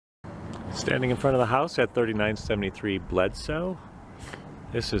Standing in front of the house at 3973 Bledsoe.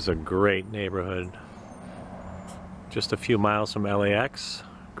 This is a great neighborhood. Just a few miles from LAX.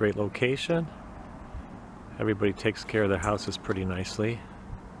 Great location. Everybody takes care of their houses pretty nicely.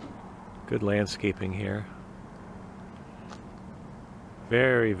 Good landscaping here.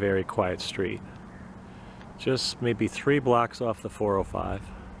 Very, very quiet street. Just maybe 3 blocks off the 405.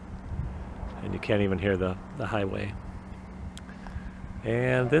 And you can't even hear the highway.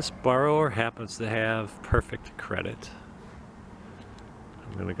 And this borrower happens to have perfect credit.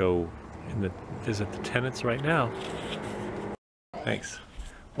 I'm gonna go visit the tenants right now. Thanks.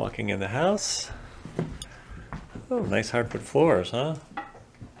 Walking in the house. Oh, nice hardwood floors, huh?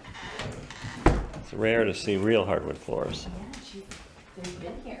 It's rare to see real hardwood floors. Yeah, they've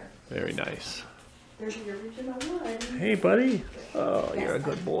been here. Very nice. They're the original one. Hey, buddy. Oh, you're a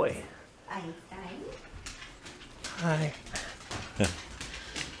good boy. Hi.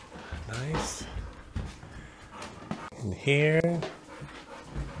 Nice. In here.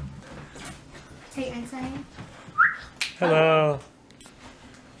 Hey, Einstein. Hello.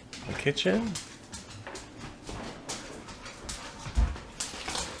 The kitchen.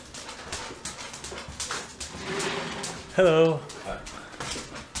 Hello.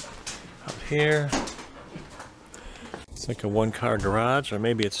 Up here. It's like a 1-car garage, or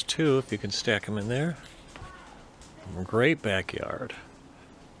maybe it's 2 if you can stack them in there. Great backyard.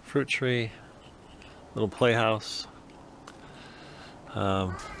 Fruit tree, little playhouse.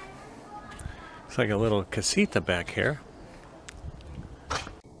 It's like a little casita back here.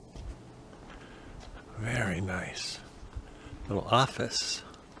 Very nice. Little office.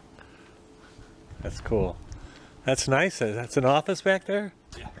 That's cool. That's nice. That's an office back there?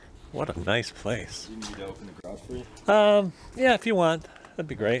 Yeah. What a nice place. Do you need me to open the garage for you? Yeah, if you want. That'd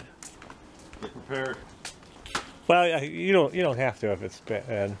be great. Get prepared. Well, you don't have to if it's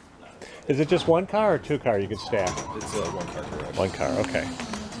bad. Is it just 1 car or 2 car you could stack? It's a 1-car garage. 1 car, okay.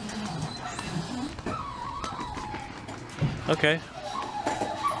 Okay.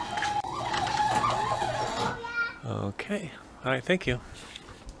 Okay. All right, thank you.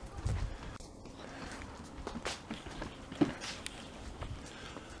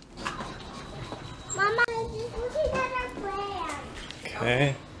 Mama, just looking at our plan.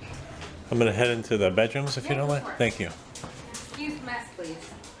 Okay. I'm gonna head into the bedrooms if you don't mind. Thank you. Excuse the mess, please.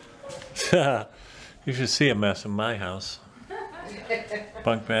 You should see a mess in my house.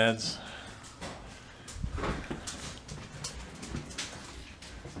 Bunk beds.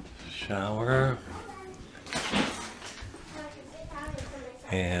 Shower.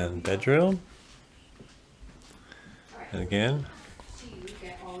 And bedroom. And again. To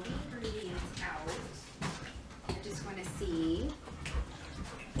get all the ingredients out. I just want to see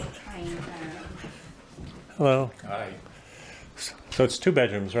what kind of... Hello. Hi. So it's 2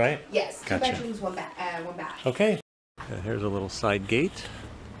 bedrooms, right? Yes, 2 Gotcha. bedrooms, 1 bath. Okay. And here's a little side gate.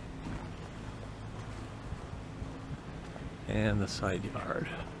 And the side yard.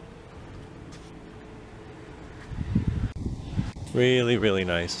 Really, really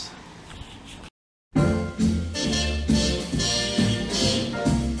nice.